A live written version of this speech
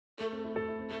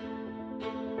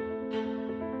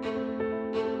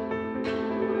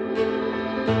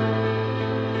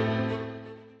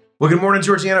Well, good morning,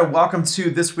 Georgianna. Welcome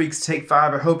to this week's Take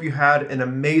 5. I hope you had an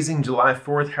amazing July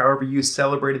 4th, however you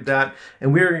celebrated that.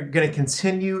 And we're going to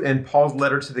continue in Paul's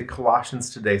letter to the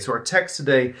Colossians today. So our text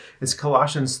today is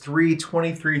Colossians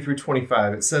 3:23 through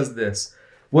 25. It says this: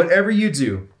 "Whatever you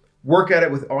do, work at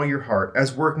it with all your heart,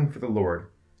 as working for the Lord,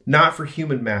 not for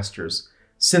human masters,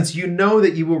 since you know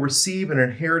that you will receive an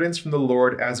inheritance from the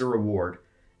Lord as a reward.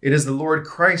 It is the Lord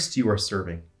Christ you are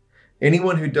serving.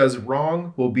 Anyone who does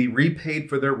wrong will be repaid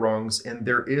for their wrongs, and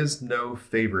there is no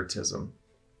favoritism."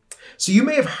 So you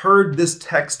may have heard this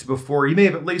text before. You may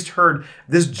have at least heard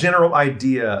this general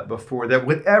idea before, that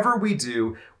whatever we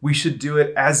do, we should do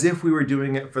it as if we were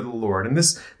doing it for the Lord. And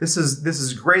this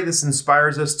is great. This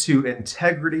inspires us to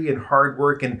integrity and hard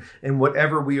work and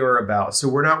whatever we are about. So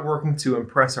we're not working to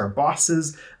impress our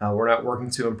bosses. We're not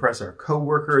working to impress our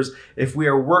coworkers. If we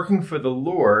are working for the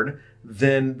Lord,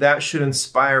 then that should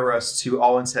inspire us to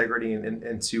all integrity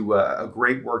and to a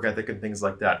great work ethic and things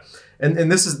like that.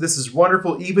 And this is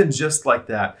wonderful, even just like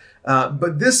that.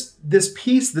 But this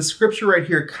piece, the scripture right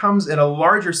here, comes in a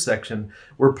larger section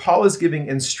where Paul is giving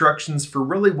instructions for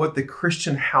really what the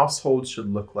Christian household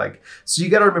should look like. So you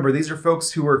got to remember, these are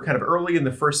folks who are kind of early in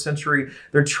the first century.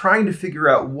 They're trying to figure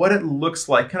out what it looks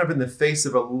like, kind of in the face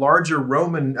of a larger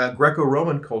Roman,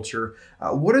 Greco-Roman culture.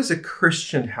 What does a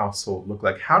Christian household look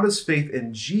like? How does faith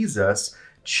in Jesus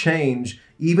change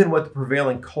even what the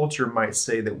prevailing culture might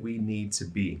say that we need to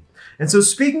be? And so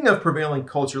speaking of prevailing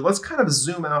culture, let's kind of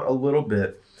zoom out a little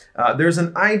bit. There's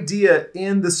an idea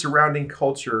in the surrounding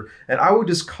culture, and I would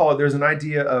just call it, there's an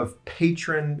idea of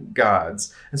patron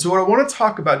gods. And so what I want to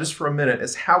talk about just for a minute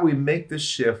is how we make this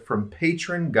shift from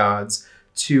patron gods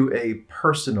to a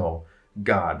personal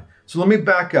God. So let me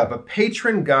back up. A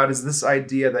patron god is this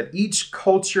idea that each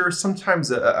culture,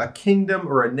 sometimes a kingdom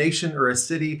or a nation or a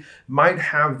city, might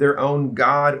have their own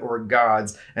god or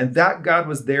gods. And that god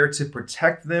was there to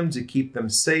protect them, to keep them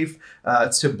safe,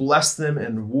 to bless them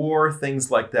in war, things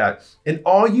like that. And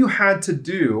all you had to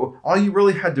do, all you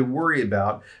really had to worry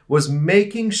about, was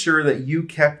making sure that you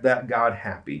kept that god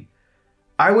happy.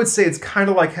 I would say it's kind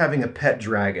of like having a pet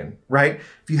dragon, right?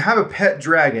 If you have a pet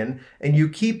dragon and you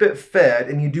keep it fed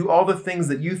and you do all the things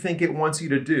that you think it wants you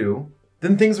to do,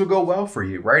 then things will go well for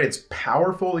you, right? It's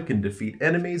powerful. It can defeat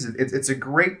enemies. It's a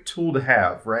great tool to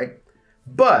have, right?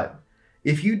 But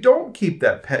if you don't keep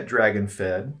that pet dragon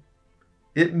fed,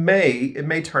 it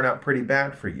may turn out pretty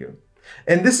bad for you.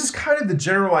 And this is kind of the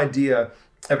general idea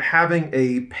of having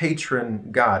a patron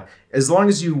god. As long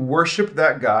as you worshiped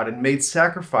that god and made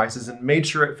sacrifices and made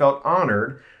sure it felt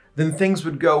honored, then things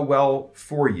would go well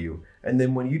for you. And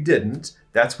then when you didn't,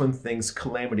 that's when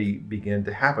calamity began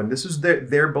to happen. This was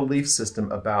their belief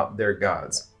system about their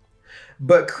gods.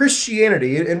 But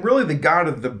Christianity, and really the God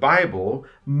of the Bible,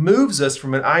 moves us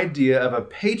from an idea of a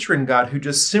patron God who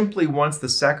just simply wants the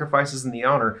sacrifices and the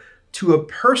honor to a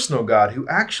personal God who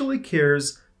actually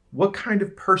cares what kind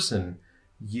of person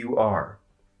you are.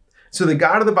 So the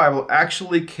God of the Bible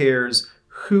actually cares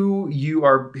who you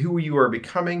are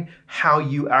becoming, how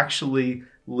you actually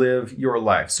live your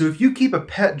life. So if you keep a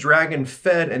pet dragon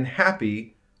fed and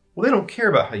happy, well, they don't care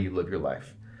about how you live your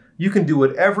life. You can do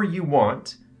whatever you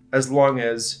want as long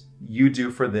as you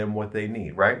do for them what they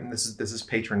need, right? And this is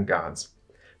patron gods.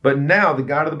 But now the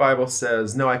God of the Bible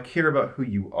says, no, I care about who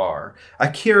you are. I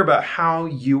care about how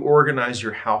you organize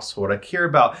your household. I care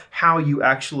about how you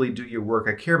actually do your work.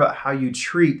 I care about how you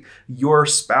treat your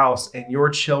spouse and your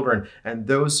children and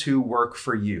those who work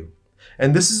for you.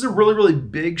 And this is a really, really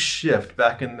big shift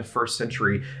back in the first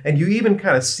century. And you even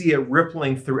kind of see it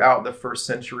rippling throughout the first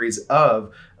centuries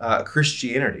of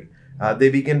Christianity. They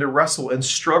begin to wrestle and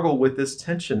struggle with this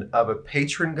tension of a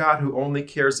patron God who only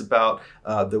cares about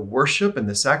the worship and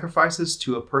the sacrifices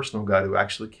to a personal God who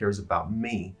actually cares about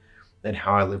me and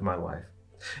how I live my life.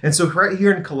 And so right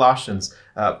here in Colossians,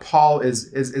 Paul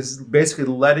is basically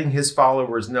letting his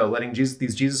followers know,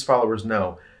 these Jesus followers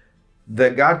know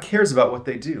that God cares about what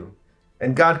they do.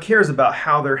 And God cares about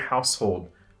how their household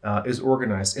is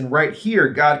organized. And right here,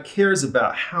 God cares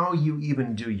about how you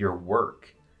even do your work.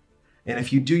 And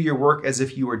if you do your work as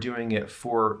if you are doing it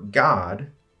for God,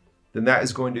 then that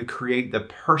is going to create the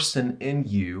person in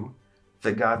you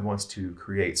that God wants to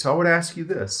create. So I would ask you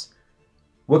this: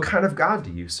 what kind of God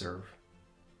do you serve?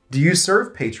 Do you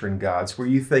serve patron gods where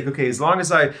you think, okay, as long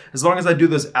as I do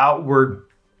those outward,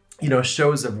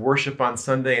 shows of worship on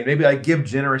Sunday, and maybe I give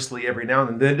generously every now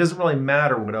and then it doesn't really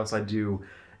matter what else I do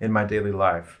in my daily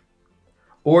life?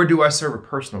 Or do I serve a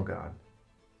personal God?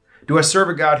 Do I serve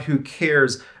a God who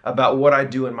cares about what I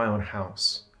do in my own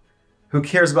house? Who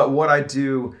cares about what I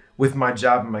do with my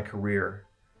job and my career?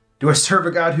 Do I serve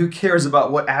a God who cares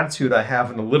about what attitude I have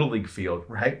in the Little League field,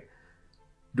 right?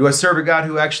 Do I serve a God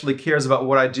who actually cares about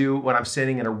what I do when I'm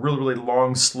standing in a really, really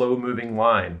long, slow-moving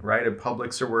line, right, at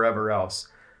Publix or wherever else?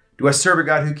 Do I serve a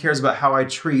God who cares about how I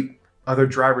treat other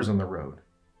drivers on the road?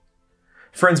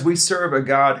 Friends, we serve a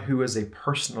God who is a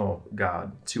personal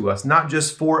God to us, not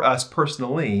just for us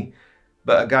personally,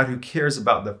 but a God who cares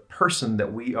about the person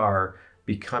that we are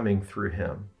becoming through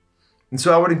him. And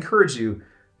so I would encourage you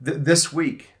this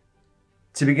week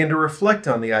to begin to reflect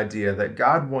on the idea that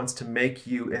God wants to make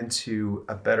you into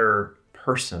a better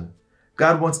person.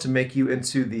 God wants to make you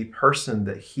into the person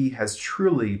that he has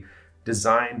truly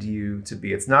designed you to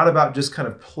be. It's not about just kind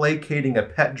of placating a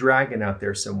pet dragon out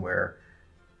there somewhere.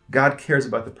 God cares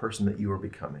about the person that you are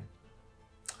becoming.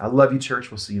 I love you,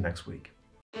 church. We'll see you next week.